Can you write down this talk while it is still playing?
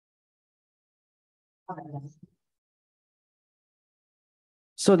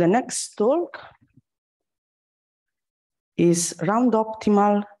So the next talk is round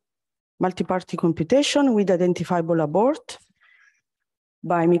optimal multi-party computation with identifiable abort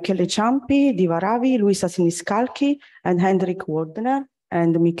by Michele Ciampi, Divya Ravi, Luisa Siniscalchi, and Hendrik Waldner,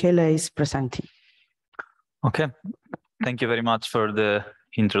 and Michele is presenting. Okay, thank you very much for the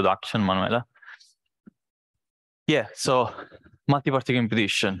introduction, Manuela. Yeah, so multi-party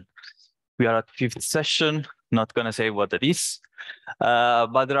computation. We are at the 5th session, not gonna say what that is,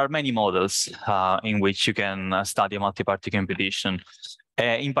 but there are many models in which you can study multi-party computation.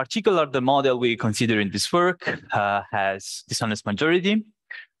 In particular, the model we consider in this work has dishonest majority.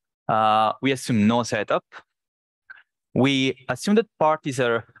 We assume no setup. We assume that parties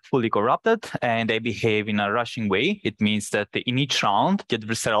are fully corrupted and they behave in a rushing way. It means that in each round, the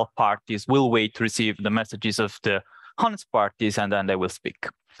adversarial parties will wait to receive the messages of the honest parties, and then they will speak.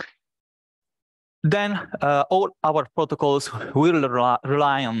 Then all our protocols will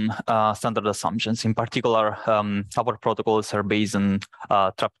rely on standard assumptions. In particular, our protocols are based on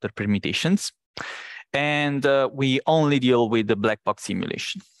trapper permutations, and we only deal with the black box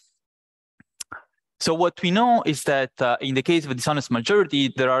simulation. So what we know is that in the case of a dishonest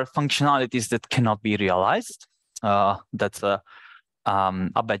majority, there are functionalities that cannot be realized. That's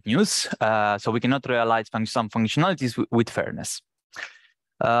bad news. So we cannot realize some functionalities with fairness.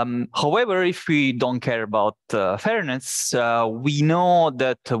 However, if we don't care about fairness, we know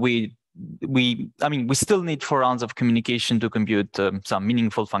that we still need 4 rounds of communication to compute some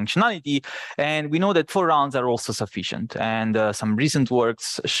meaningful functionality, and we know that 4 rounds are also sufficient. And some recent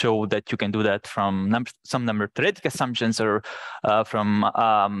works show that you can do that from some number of theoretic assumptions or from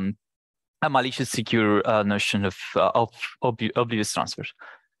a malicious secure notion of oblivious transfers.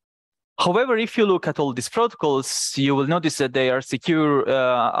 However, if you look at all these protocols, you will notice that they are secure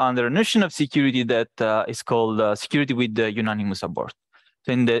under a notion of security that is called security with the unanimous abort.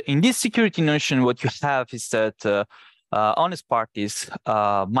 So in this security notion, what you have is that honest parties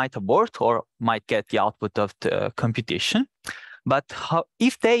might abort or might get the output of the computation. But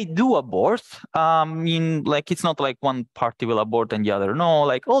if they do abort, it's not like one party will abort and the other no.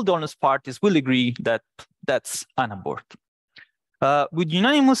 Like all the honest parties will agree that that's an abort. With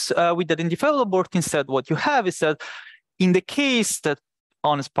unanimous, with identifiable abort, instead, what you have is that in the case that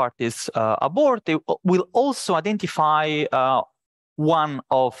honest parties abort, they will also identify one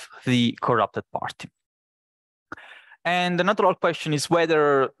of the corrupted party. And the natural question is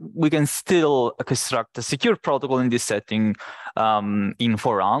whether we can still construct a secure protocol in this setting in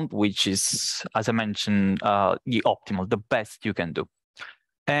 4 rounds, which is, as I mentioned, the optimal, the best you can do.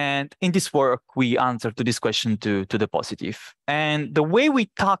 And in this work, we answer to this question to the positive. And the way we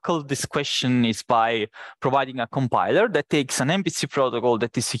tackle this question is by providing a compiler that takes an MPC protocol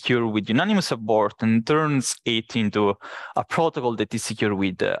that is secure with unanimous abort and turns it into a protocol that is secure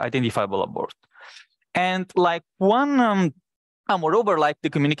with identifiable abort. And like moreover, like the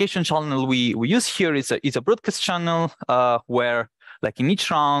communication channel we use here is a broadcast channel where, like in each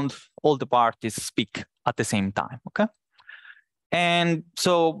round, all the parties speak at the same time. Okay. And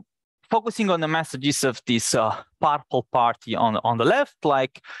so focusing on the messages of this purple party on the left,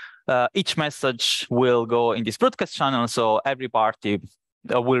 like each message will go in this broadcast channel, so every party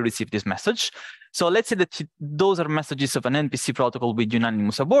will receive this message. So let's say that those are messages of an NPC protocol with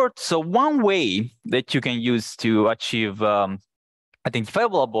unanimous abort. So one way that you can use to achieve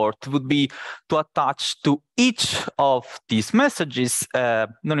identifiable abort would be to attach to each of these messages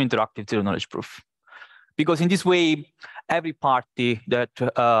non-interactive zero-knowledge proof. Because in this way, every party that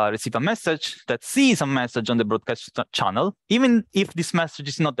receives a message, that sees a message on the broadcast channel, even if this message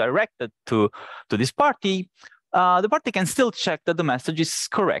is not directed to this party, the party can still check that the message is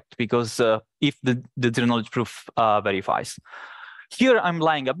correct, because if the zero-knowledge proof verifies. Here I'm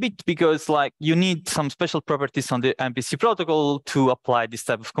lying a bit because you need some special properties on the MPC protocol to apply this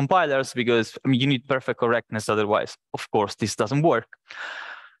type of compilers, because you need perfect correctness, otherwise, of course, this doesn't work.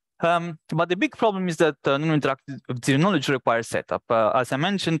 But the big problem is that non-interactive zero-knowledge requires setup. As I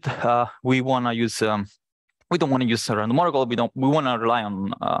mentioned, we want to use we don't want to use a random oracle. We want to rely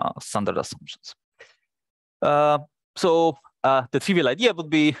on standard assumptions. So the trivial idea would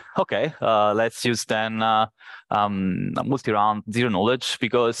be, okay, let's use then multi-round zero-knowledge,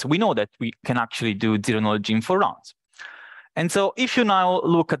 because we know that we can actually do zero-knowledge in 4 rounds. And so if you now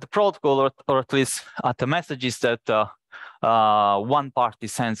look at the protocol, or at least at the messages that one party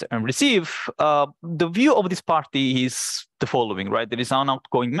sends and receive, the view of this party is the following, right? There is an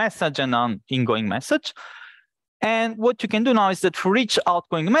outgoing message and an ingoing message. And what you can do now is that for each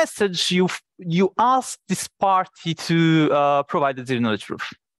outgoing message, you ask this party to provide the zero-knowledge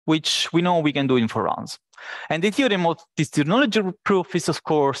proof. which we know we can do in 4 rounds. And the theorem of this zero-knowledge proof is, of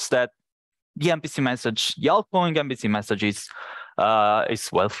course, that the MPC message, the outgoing MPC message is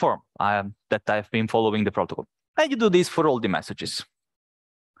well formed, that I've been following the protocol. And you do this for all the messages.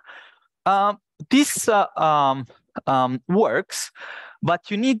 This works,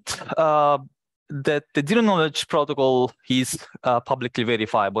 but you need that the zero-knowledge protocol is publicly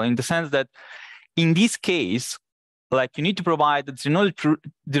verifiable, in the sense that in this case, like, you need to provide the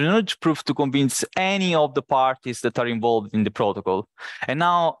zero-knowledge proof to convince any of the parties that are involved in the protocol. And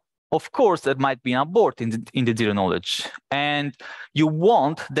now, of course, that might be an abort in the zero-knowledge. And you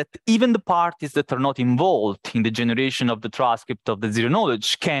want that even the parties that are not involved in the generation of the transcript of the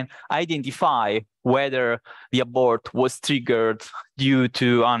zero-knowledge can identify whether the abort was triggered due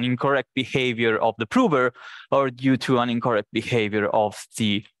to an incorrect behavior of the prover or due to an incorrect behavior of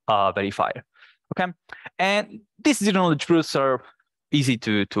the verifier. Okay, and these zero-knowledge proofs are easy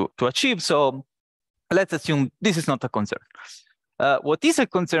to achieve, so let's assume this is not a concern. What is a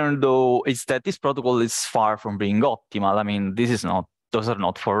concern, though, is that this protocol is far from being optimal. I mean, those are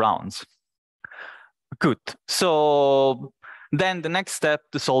not 4 rounds. Good. So then the next step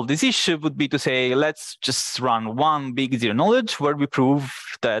to solve this issue would be to say, let's just run one big zero-knowledge where we prove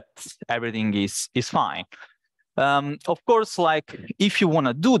that everything is fine. Of course, like, if you want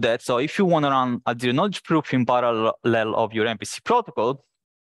to do that, so if you want to run a zero-knowledge proof in parallel of your MPC protocol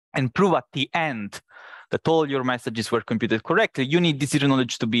and prove at the end that all your messages were computed correctly, you need this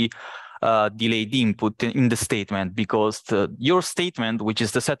zero-knowledge to be delayed input in the statement, because your statement, which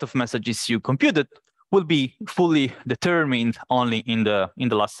is the set of messages you computed, will be fully determined only in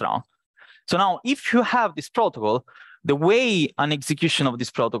the last round. So now, if you have this protocol, the way an execution of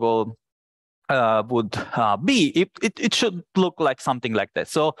this protocol would be, it should look like something like that.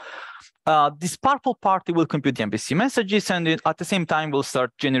 So this purple party will compute the MPC messages, and at the same time will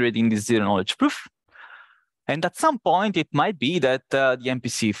start generating this zero-knowledge proof. And at some point, it might be that the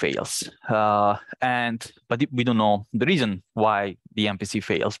MPC fails, but we don't know the reason why the MPC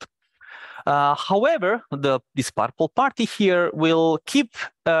fails. However, this purple party here will keep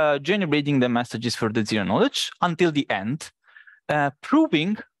generating the messages for the zero-knowledge until the end,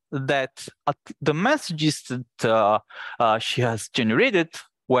 proving that the messages that she has generated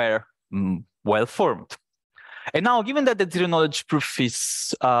were well formed. And now, given that the zero-knowledge proof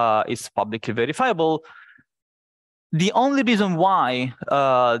is publicly verifiable, the only reason why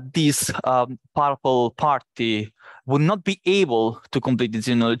this purple party would not be able to complete the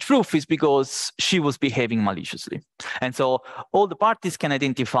zero-knowledge proof is because she was behaving maliciously. And so all the parties can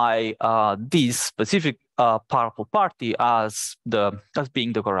identify this specific purple party as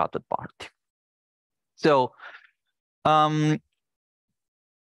being the corrupted party. So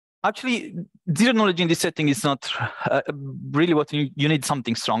actually, zero-knowledge in this setting is not really what you need.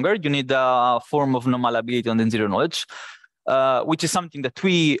 Something stronger. You need a form of non-malleability on the zero-knowledge, which is something that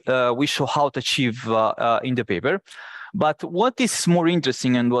we show how to achieve in the paper. But what is more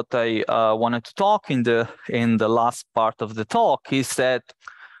interesting, and what I wanted to talk in the last part of the talk, is that,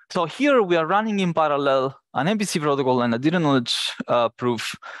 so here we are running in parallel an MPC protocol and a zero-knowledge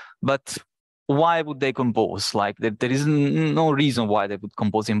proof, but why would they compose? Like, there is no reason why they would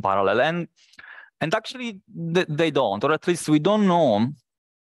compose in parallel, and actually they don't, or at least we don't know.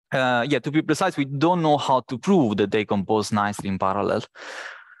 To be precise, we don't know how to prove that they compose nicely in parallel.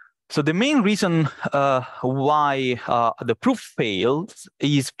 So the main reason why the proof fails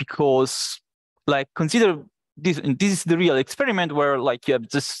is because, like, consider this is the real experiment where, like, you have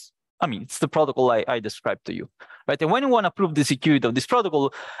this, I mean, it's the protocol I described to you, right? And when you want to prove the security of this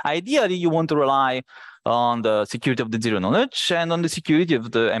protocol, ideally you want to rely on the security of the zero-knowledge and on the security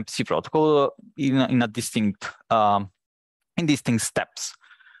of the MPC protocol in distinct steps.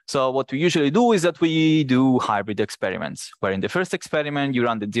 So what we usually do is that we do hybrid experiments, where in the first experiment you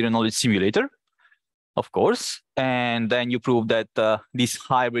run the zero-knowledge simulator, of course, and then you prove that this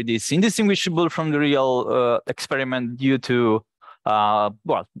hybrid is indistinguishable from the real experiment due to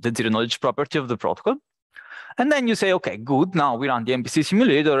the zero-knowledge property of the protocol. And then you say, okay, good, now we run the MPC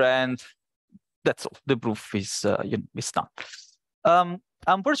simulator, and that's all. The proof is done.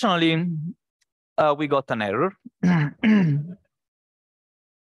 Unfortunately, we got an error.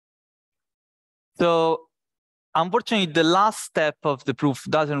 So unfortunately, the last step of the proof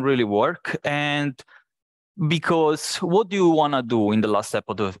doesn't really work. And because what do you want to do in the last step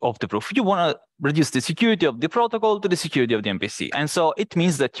of the proof? You want to reduce the security of the protocol to the security of the MPC. And so it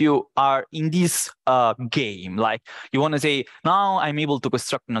means that you are in this game. Like you want to say, now I'm able to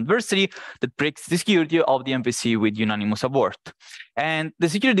construct an adversary that breaks the security of the MPC with unanimous abort. And the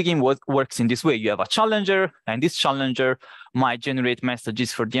security game works in this way. You have a challenger, and this challenger might generate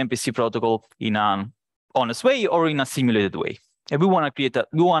messages for the MPC protocol in an honest way or in a simulated way. And we want to create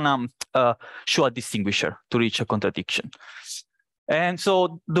we want to show a distinguisher to reach a contradiction. And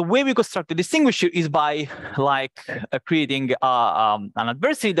so the way we construct the distinguisher is by creating an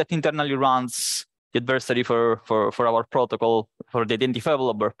adversary that internally runs the adversary for our protocol, for the identifiable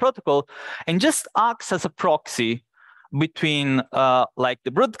Abort protocol, and just acts as a proxy between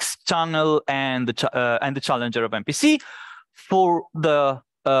the broadcast channel and the challenger of MPC for the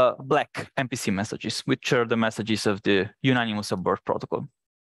black MPC messages, which are the messages of the unanimous Abort protocol.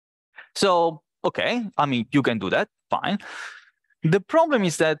 So, okay, I mean, you can do that, fine. The problem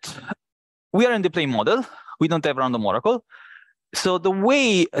is that we are in the plane model. We don't have random oracle. So the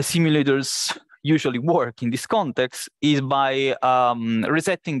way simulators usually work in this context is by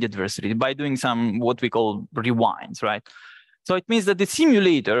resetting the adversary, by doing some what we call rewinds, right? So it means that the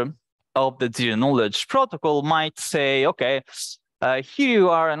simulator of the zero knowledge protocol might say, okay, here you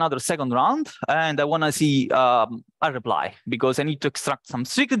are another second round, and I want to see a reply because I need to extract some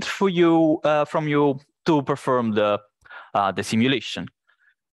secret for you from you to perform the simulation.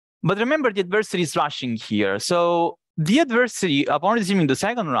 But remember, the adversary is rushing here. So the adversary, upon receiving the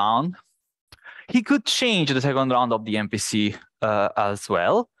second round, he could change the second round of the MPC as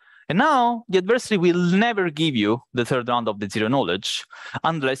well. And now the adversary will never give you the third round of the zero knowledge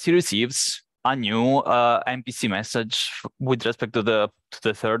unless he receives a new MPC message with respect to the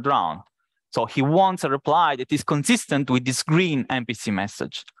third round. So he wants a reply that is consistent with this green MPC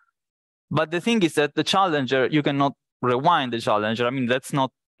message. But the thing is that the challenger, you cannot rewind the challenger. I mean, that's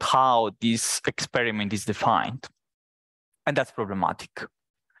not how this experiment is defined. And that's problematic.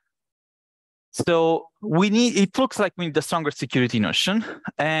 So it looks like we need a stronger security notion.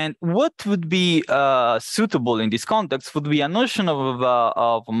 And what would be suitable in this context would be a notion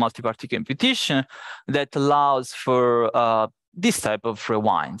of multi-party computation that allows for this type of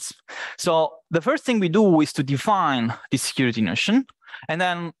rewinds. So the first thing we do is to define the security notion, and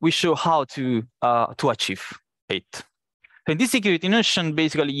then we show how to achieve it. In this security notion,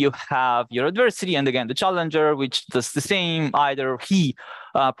 basically you have your adversary and again the challenger, which does the same. Either he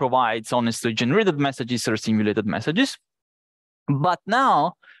provides honestly generated messages or simulated messages. But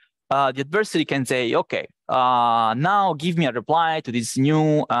now the adversary can say, okay, now give me a reply to this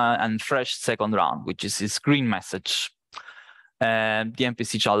new and fresh second round, which is this green message. And the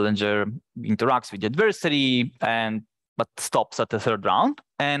MPC challenger interacts with the adversary but stops at the third round.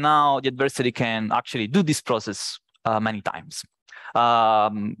 And now the adversary can actually do this process many times.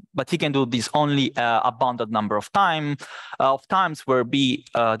 But he can do this only a bounded number of times where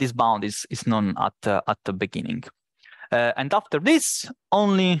this bound is known at the beginning. And after this,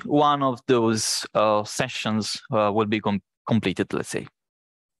 only one of those sessions will be completed, let's say.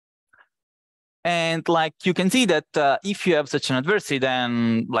 And like you can see that if you have such an adversary,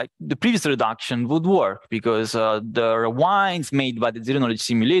 then like the previous reduction would work because the rewinds made by the zero knowledge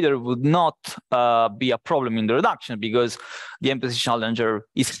simulator would not be a problem in the reduction because the MPC challenger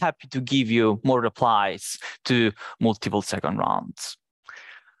is happy to give you more replies to multiple second rounds.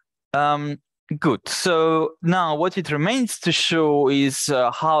 Good. So now what it remains to show is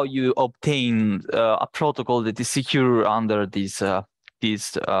how you obtain a protocol that is secure under this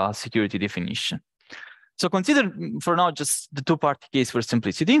security definition. So consider for now just the two-party case for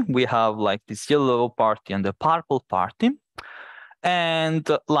simplicity. We have like this yellow party and the purple party. And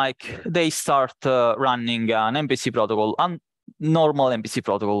like they start running an MPC protocol, a normal MPC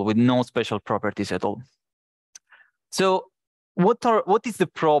protocol with no special properties at all. So what is the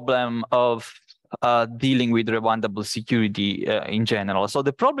problem of dealing with rewindable security in general? So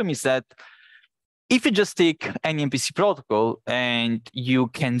the problem is that if you just take any MPC protocol and you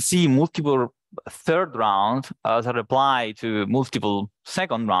can see multiple third round as a reply to multiple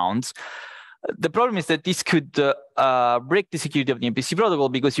second rounds, the problem is that this could break the security of the MPC protocol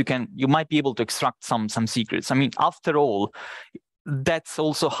because you might be able to extract some secrets. I mean, after all, that's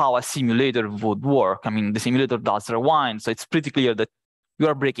also how a simulator would work. I mean, the simulator does rewind, so it's pretty clear that you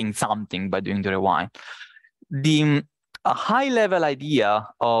are breaking something by doing the rewind. A high-level idea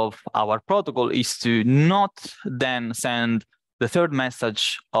of our protocol is to not then send the third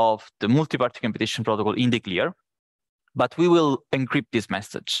message of the multi-party computation protocol in the clear, but we will encrypt this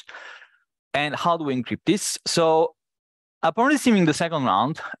message. And how do we encrypt this? So upon receiving the second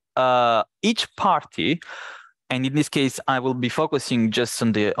round, each party, and in this case, I will be focusing just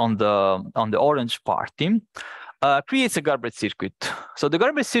on the orange party, creates a garbage circuit. So the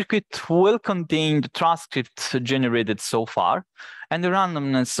garbage circuit will contain the transcripts generated so far and the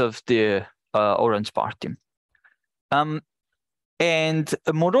randomness of the orange party. And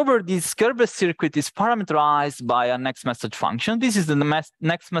moreover, this garbage circuit is parameterized by a next message function. This is the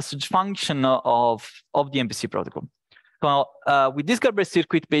next message function of the MPC protocol. Well, with this garbage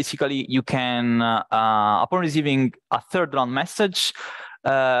circuit, basically, you can, upon receiving a third round message,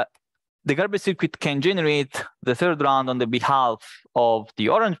 the garbage circuit can generate the third round on the behalf of the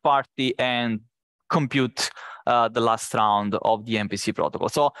orange party and compute the last round of the MPC protocol.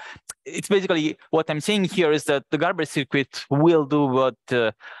 So it's basically what I'm saying here is that the garbage circuit will do what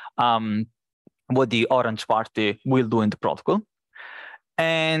the orange party will do in the protocol.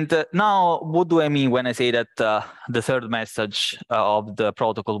 And now, what do I mean when I say that the third message of the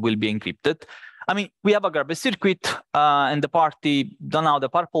protocol will be encrypted? I mean, we have a garbage circuit, and the party, now the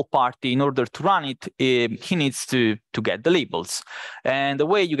purple party, in order to run it, he needs to get the labels. And the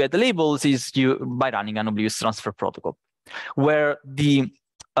way you get the labels is by running an oblivious transfer protocol, where the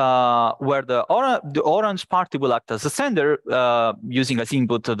orange party will act as a sender, using as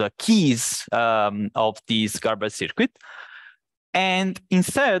input the keys of this garbage circuit. And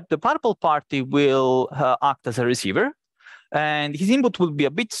instead, the purple party will act as a receiver. And his input will be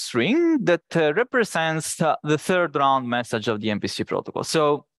a bit string that represents the third round message of the MPC protocol.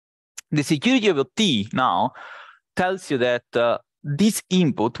 So the security of T now tells you that this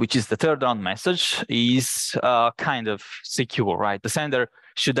input, which is the third round message, is kind of secure, right? The sender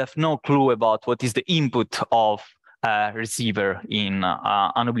should have no clue about what is the input of a receiver in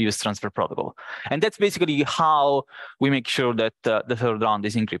an oblivious transfer protocol. And that's basically how we make sure that the third round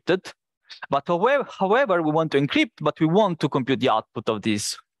is encrypted. But however, we want to encrypt, but we want to compute the output of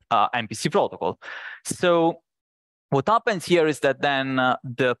this MPC protocol. So what happens here is that then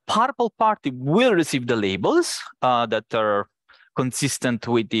the purple party will receive the labels that are consistent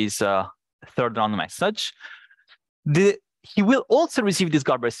with this third round message. He will also receive this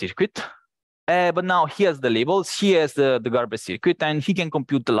garbage circuit, but now he has the labels, he has the garbage circuit, and he can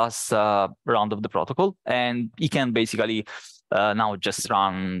compute the last round of the protocol, and he can basically now just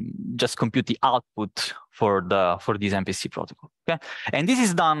compute the output for this MPC protocol. Okay, and this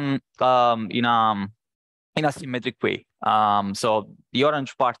is done in a symmetric way. So the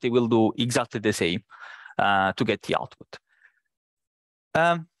orange party will do exactly the same to get the output.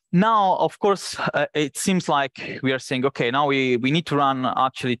 Now, of course, it seems like we are saying, okay, now we need to run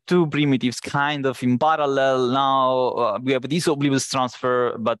actually two primitives kind of in parallel. Now we have this oblivious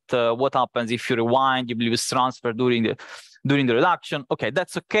transfer, but what happens if you rewind the oblivious transfer during the reduction? Okay,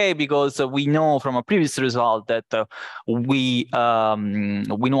 that's okay, because we know from a previous result that we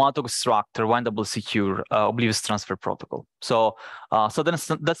know how to construct a rewindable secure oblivious transfer protocol. So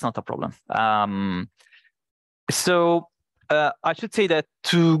that's not a problem. I should say that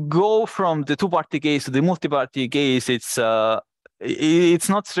to go from the two-party case to the multi-party case, it's not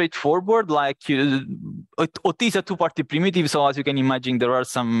straightforward. Like OT is a two-party primitive, so as you can imagine, there are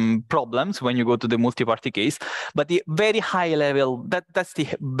some problems when you go to the multi-party case. But the very high level, that's the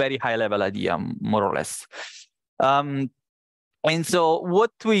very high level idea, more or less. And so what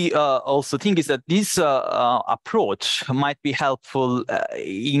we also think is that this approach might be helpful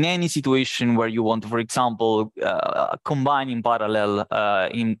in any situation where you want to, for example, combine in parallel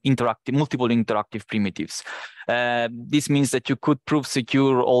multiple interactive primitives. This means that you could prove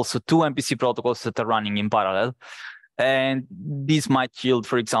secure also two MPC protocols that are running in parallel. And this might yield,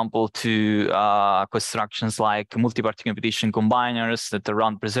 for example, to constructions like multi-party computation combiners that are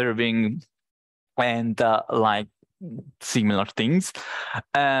run preserving and like similar things.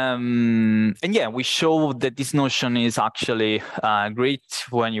 And yeah, we show that this notion is actually great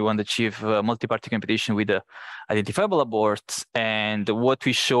when you want to achieve multi-party computation with the identifiable aborts. And what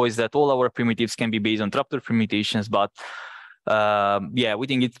we show is that all our primitives can be based on trapdoor permutations, but yeah, we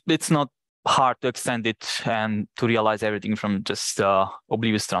think it's not hard to extend it and to realize everything from just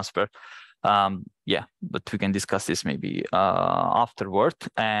oblivious transfer. Yeah, but we can discuss this maybe afterward.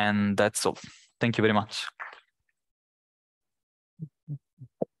 And that's all. Thank you very much.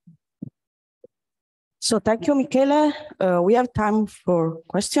 So thank you, Michele. We have time for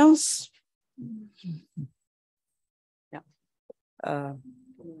questions. Yeah.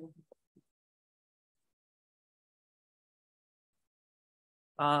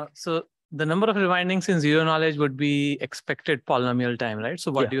 So the number of rewindings in zero knowledge would be expected polynomial time, right?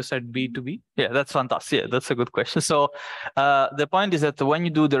 So what you said, B to B? Yeah, that's fantastic. Yeah, that's a good question. So the point is that when you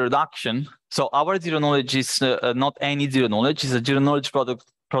do the reduction, so our zero knowledge is not any zero knowledge, it's a zero knowledge product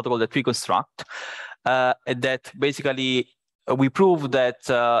protocol that we construct, that basically we prove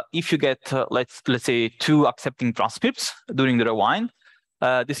that if you get, let's say, 2 accepting transcripts during the rewind,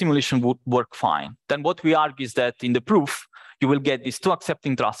 the simulation would work fine. Then what we argue is that in the proof, you will get these 2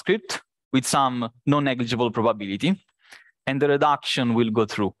 accepting transcripts with some non-negligible probability, and the reduction will go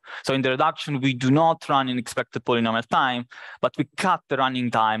through. So in the reduction, we do not run in expected polynomial time, but we cut the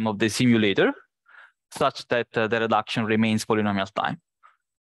running time of the simulator such that the reduction remains polynomial time.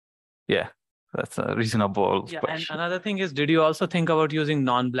 Yeah, that's a reasonable question. And another thing is, did you also think about using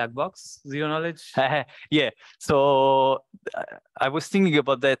non-black box zero knowledge? Yeah, so I was thinking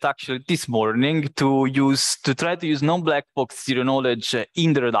about that actually this morning to try to use non-black box zero knowledge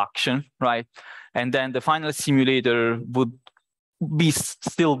in the reduction, right? And then the final simulator would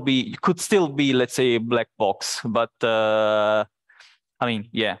could still be, let's say, a black box. But I mean,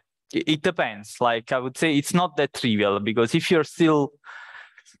 yeah, it depends. Like I would say it's not that trivial, because if you're still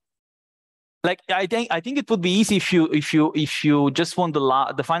like, I think it would be easy if you just want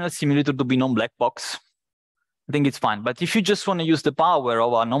the final simulator to be non-black box. I think it's fine. But if you just want to use the power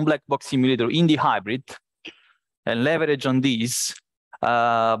of a non-black box simulator in the hybrid and leverage on these,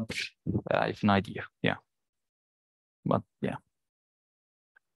 I have no idea. Yeah, but yeah.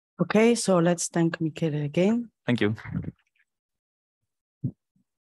 Okay, so let's thank Michele again. Thank you.